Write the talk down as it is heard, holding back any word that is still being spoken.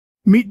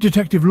Meet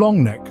Detective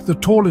Longneck, the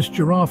tallest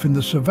giraffe in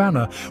the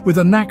savannah, with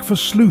a knack for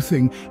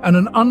sleuthing and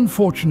an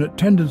unfortunate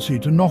tendency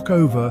to knock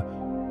over,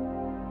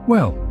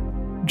 well,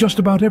 just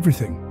about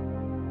everything.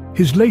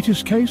 His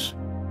latest case?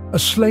 A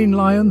slain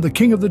lion, the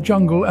king of the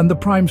jungle, and the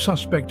prime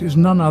suspect is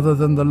none other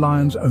than the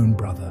lion's own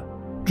brother.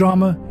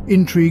 Drama,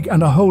 intrigue,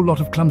 and a whole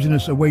lot of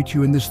clumsiness await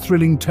you in this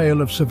thrilling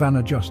tale of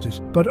savannah justice.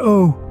 But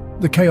oh,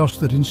 the chaos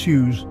that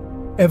ensues.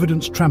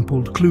 Evidence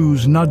trampled,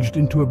 clues nudged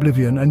into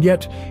oblivion, and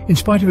yet, in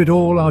spite of it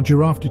all, our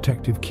giraffe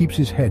detective keeps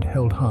his head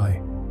held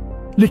high.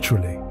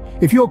 Literally.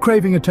 If you're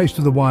craving a taste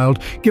of the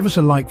wild, give us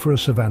a like for a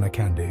savannah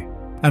candy.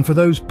 And for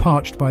those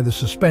parched by the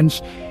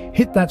suspense,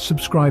 hit that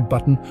subscribe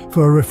button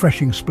for a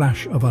refreshing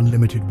splash of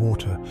unlimited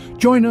water.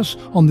 Join us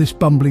on this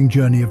bumbling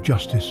journey of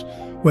justice,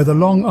 where the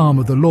long arm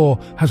of the law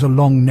has a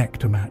long neck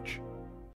to match.